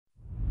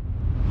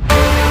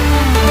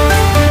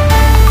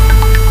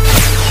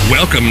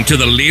Welcome to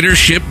the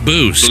Leadership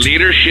Boost.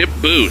 Leadership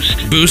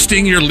Boost.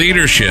 Boosting your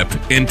leadership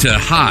into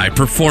high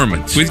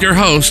performance with your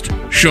host,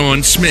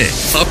 Sean Smith.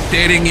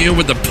 Updating you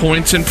with the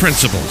points and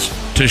principles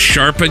to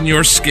sharpen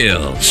your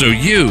skill so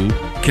you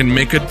can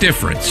make a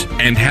difference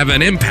and have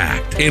an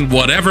impact in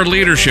whatever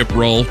leadership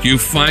role you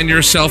find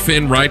yourself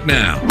in right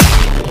now.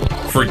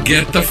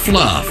 Forget the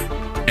fluff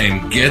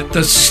and get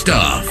the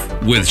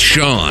stuff with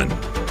Sean.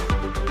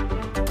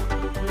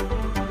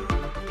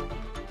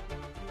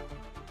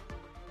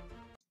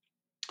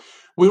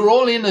 We're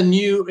all in a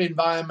new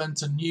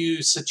environment, a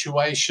new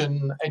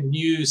situation, a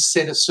new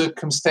set of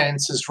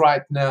circumstances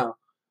right now.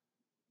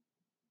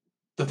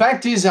 The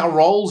fact is our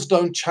roles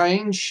don't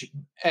change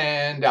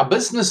and our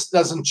business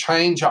doesn't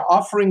change, our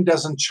offering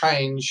doesn't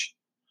change.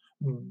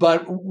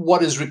 But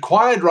what is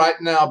required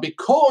right now,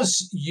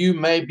 because you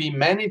may be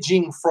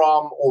managing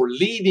from or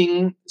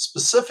leading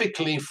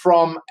specifically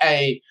from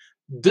a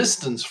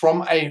distance,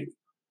 from a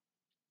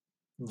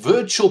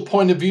virtual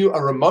point of view,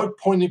 a remote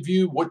point of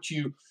view, what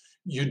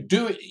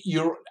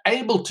you're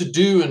able to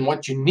do and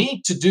what you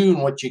need to do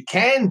and what you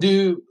can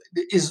do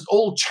is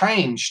all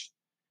changed.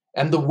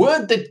 And the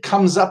word that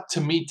comes up to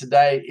me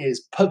today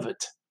is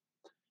pivot.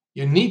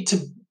 You need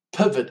to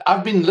pivot.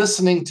 I've been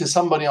listening to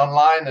somebody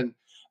online and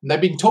they've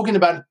been talking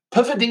about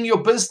pivoting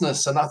your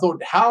business. And I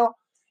thought how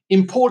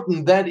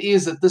important that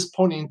is at this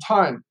point in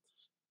time.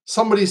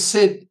 Somebody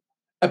said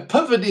a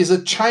pivot is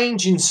a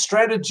change in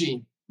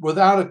strategy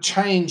without a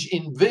change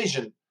in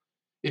vision.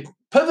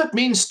 Pivot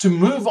means to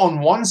move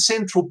on one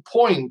central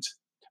point,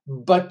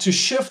 but to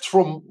shift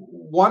from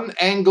one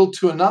angle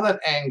to another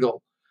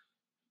angle.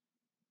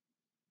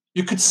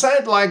 You could say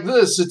it like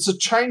this: it's a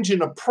change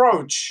in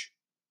approach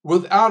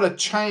without a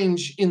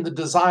change in the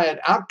desired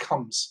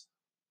outcomes.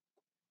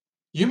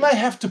 You may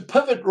have to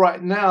pivot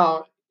right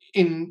now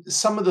in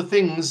some of the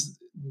things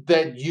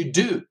that you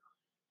do.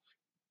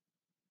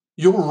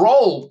 Your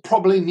role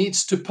probably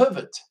needs to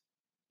pivot.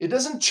 It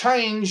doesn't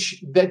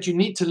change that you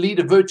need to lead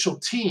a virtual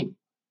team.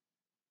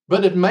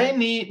 But it may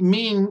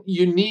mean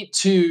you need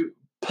to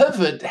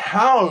pivot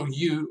how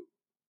you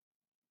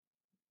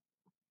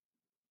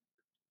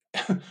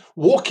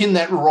walk in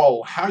that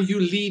role, how you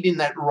lead in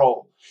that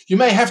role. You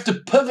may have to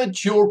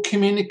pivot your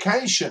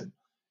communication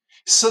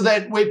so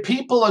that where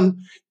people are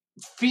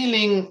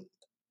feeling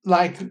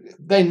like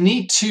they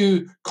need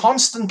to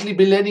constantly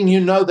be letting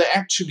you know they're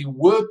actually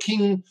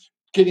working,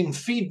 getting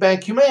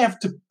feedback, you may have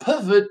to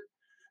pivot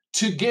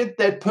to get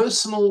that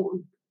personal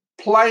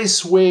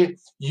place where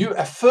you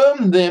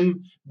affirm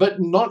them, but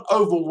not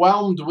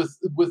overwhelmed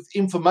with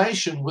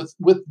information,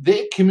 with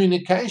their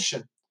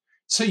communication.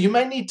 So you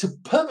may need to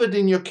pivot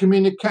in your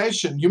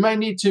communication. You may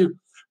need to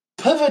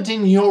pivot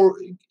in your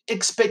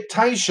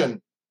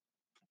expectation.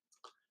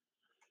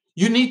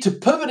 You need to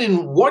pivot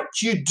in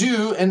what you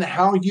do and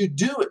how you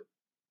do it.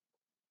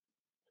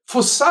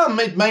 For some,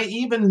 it may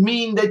even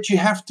mean that you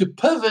have to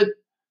pivot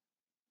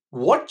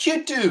what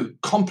you do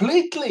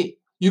completely.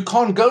 You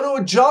can't go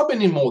to a job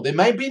anymore. There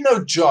may be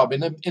no job.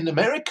 In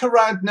America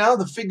right now,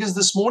 the figures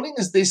this morning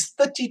is there's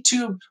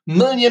 32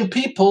 million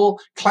people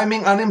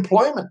claiming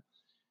unemployment.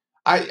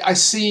 I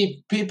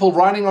see people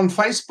writing on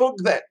Facebook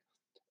that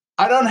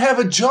I don't have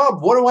a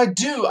job. What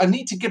do? I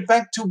need to get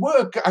back to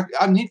work.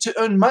 I need to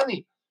earn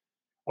money.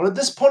 Well, at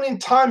this point in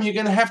time, you're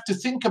going to have to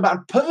think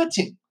about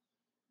pivoting.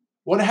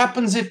 What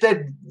happens if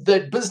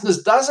that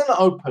business doesn't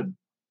open?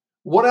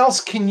 What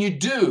else can you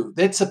do?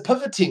 That's a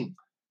pivoting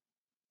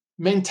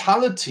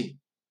mentality.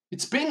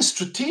 It's being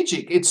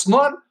strategic. It's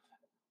not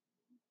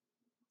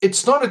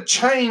a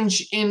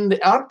change in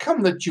the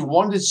outcome that you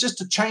want. It's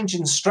just a change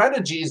in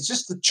strategy. It's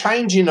just a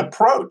change in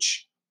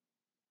approach.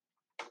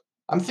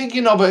 I'm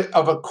thinking of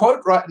a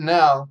quote right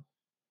now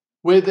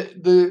where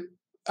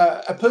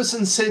a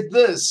person said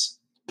this: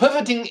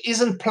 pivoting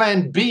isn't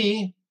plan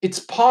B, it's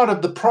part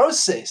of the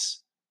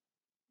process.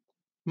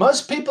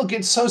 Most people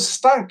get so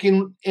stuck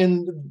in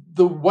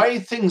the way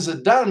things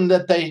are done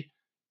that they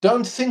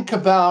don't think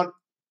about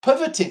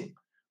pivoting.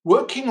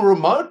 Working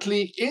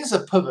remotely is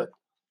a pivot.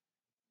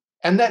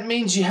 And that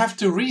means you have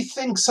to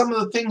rethink some of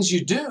the things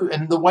you do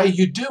and the way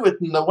you do it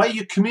and the way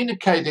you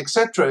communicate,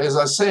 etc., as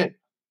I said.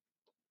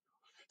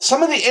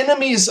 Some of the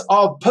enemies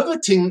of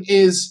pivoting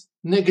is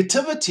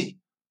negativity.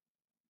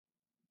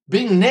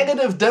 Being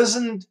negative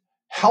doesn't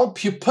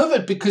help you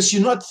pivot because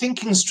you're not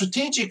thinking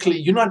strategically.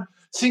 You're not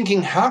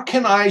thinking, how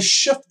can I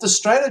shift the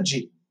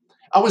strategy?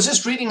 I was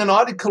just reading an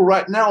article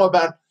right now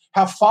about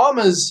how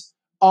farmers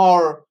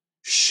are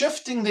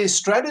shifting their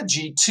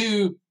strategy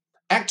to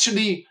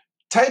actually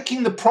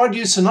taking the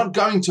produce and not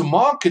going to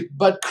market,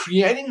 but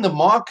creating the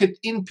market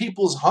in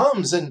people's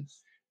homes and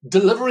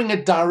delivering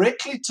it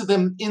directly to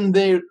them in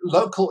their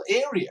local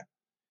area.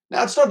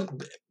 Now,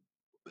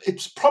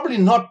 it's probably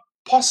not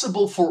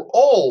possible for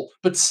all,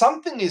 but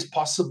something is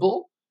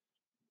possible.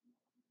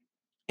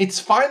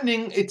 It's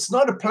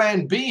not a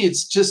plan B,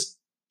 it's just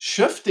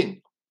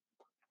shifting.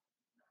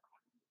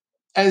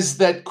 As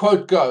that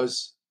quote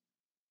goes,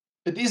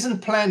 it isn't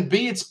plan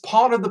B, it's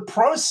part of the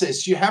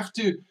process. You have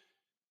to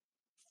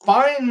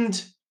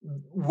find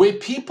where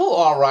people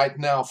are right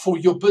now for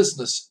your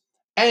business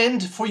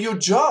and for your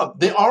job.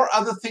 There are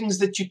other things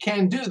that you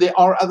can do. There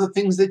are other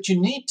things that you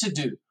need to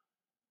do.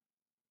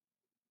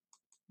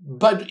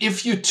 But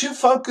if you're too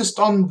focused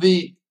in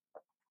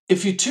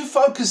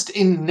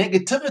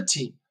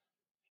negativity,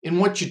 in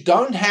what you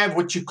don't have,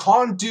 what you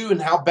can't do,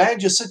 and how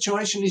bad your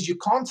situation is, you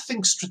can't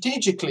think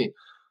strategically.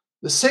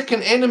 The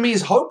second enemy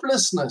is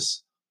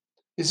hopelessness.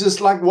 It's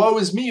just like, woe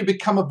is me. You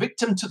become a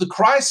victim to the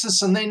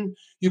crisis, and then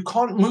you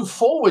can't move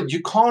forward.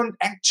 You can't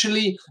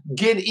actually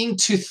get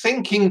into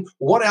thinking,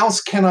 what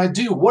else can I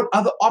do? What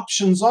other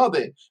options are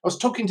there? I was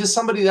talking to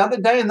somebody the other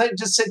day, and they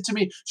just said to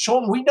me,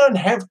 Sean, we don't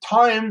have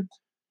time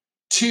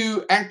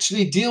to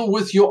actually deal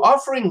with your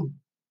offering,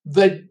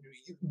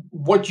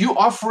 what you're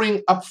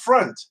offering up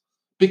front,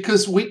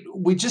 because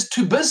we're just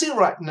too busy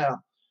right now.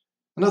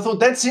 And I thought,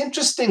 that's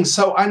interesting.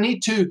 So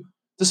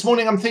this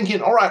morning I'm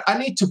thinking, all right, I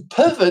need to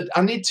pivot.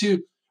 I need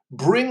to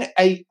bring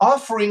a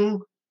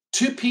offering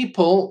to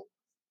people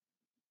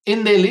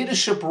in their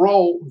leadership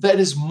role that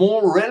is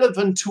more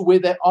relevant to where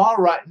they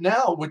are right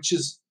now, which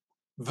is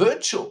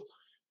virtual.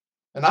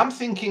 And I'm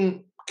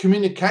thinking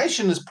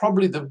communication is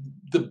probably the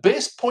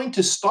best point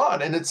to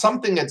start. And it's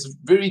something that's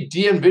very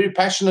dear and very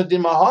passionate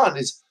in my heart,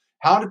 is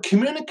how to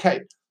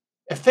communicate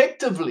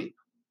effectively,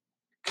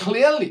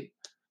 clearly.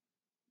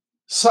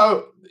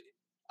 So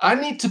I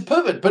need to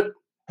pivot, but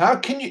how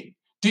can you?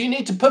 Do you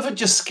need to pivot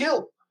your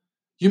skill?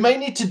 You may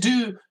need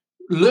to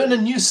learn a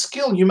new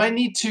skill. You may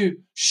need to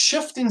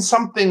shift in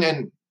something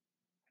and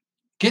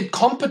get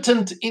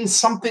competent in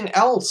something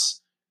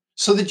else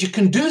so that you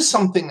can do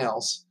something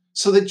else,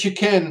 so that you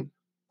can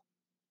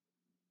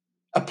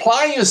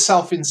apply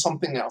yourself in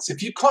something else.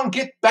 If you can't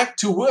get back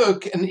to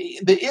work and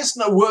there is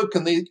no work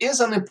and there is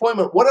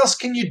unemployment, what else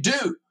can you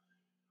do?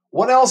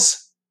 What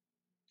else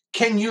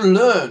can you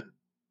learn?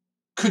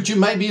 Could you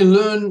maybe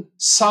learn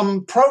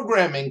some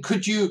programming?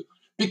 Could you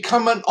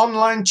become an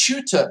online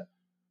tutor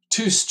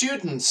to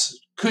students?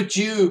 Could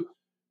you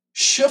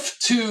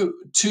shift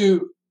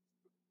to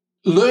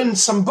learn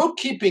some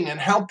bookkeeping and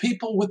help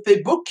people with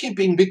their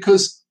bookkeeping?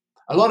 Because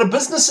a lot of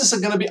businesses are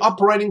going to be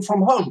operating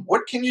from home.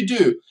 What can you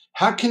do?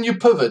 How can you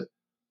pivot?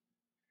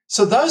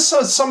 So those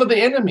are some of the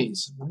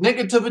enemies: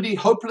 negativity,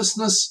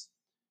 hopelessness,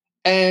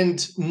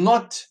 and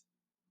not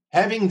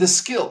having the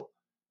skill.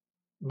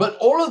 But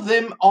all of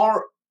them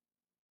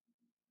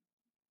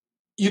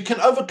you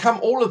can overcome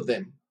all of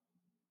them.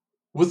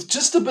 With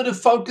just a bit of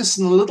focus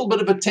and a little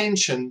bit of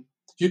attention,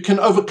 you can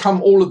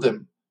overcome all of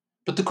them.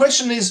 But the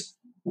question is,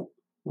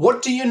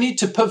 what do you need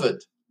to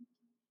pivot?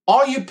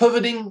 Are you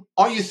pivoting?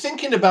 Are you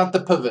thinking about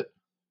the pivot?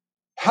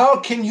 How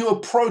can you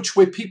approach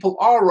where people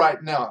are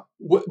right now,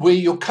 where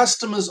your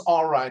customers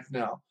are right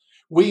now,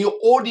 where your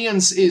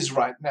audience is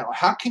right now?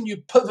 How can you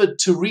pivot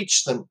to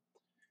reach them?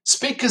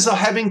 Speakers are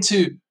having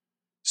to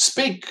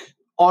speak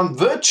on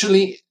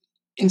virtually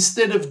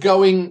instead of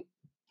going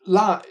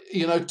live,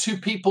 to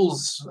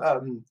people's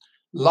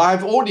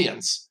live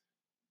audience,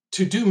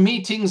 to do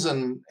meetings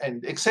and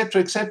et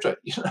cetera, et cetera.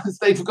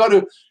 They've got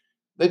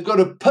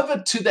to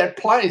pivot to that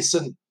place.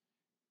 And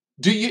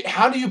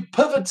how do you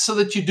pivot so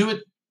that you do it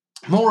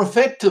more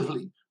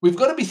effectively? We've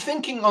got to be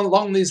thinking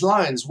along these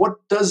lines. What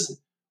is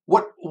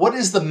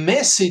the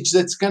message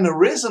that's going to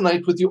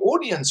resonate with your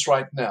audience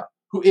right now,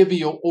 whoever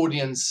your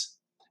audience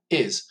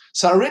is?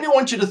 So I really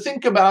want you to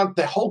think about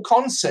the whole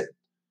concept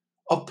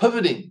of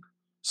pivoting.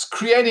 It's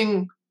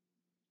creating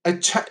a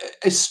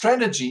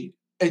strategy,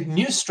 a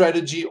new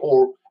strategy,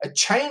 or a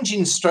change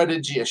in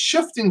strategy, a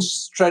shift in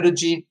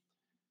strategy,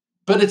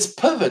 but it's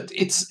pivot.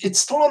 It's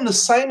still on the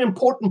same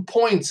important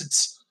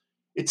points.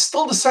 It's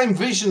still the same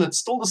vision. It's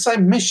still the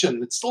same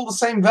mission. It's still the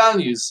same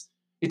values.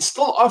 It's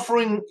still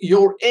offering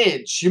your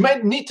edge. You may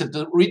need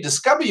to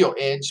rediscover your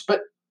edge, but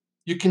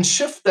you can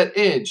shift that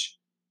edge,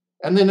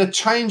 and then a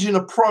change in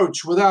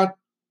approach without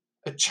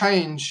a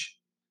change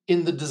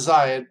in the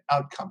desired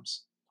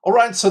outcomes. All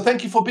right, so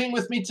thank you for being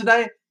with me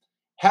today.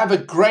 Have a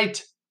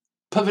great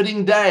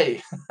pivoting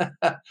day.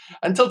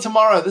 Until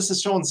tomorrow, this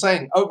is Sean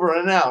saying over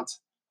and out.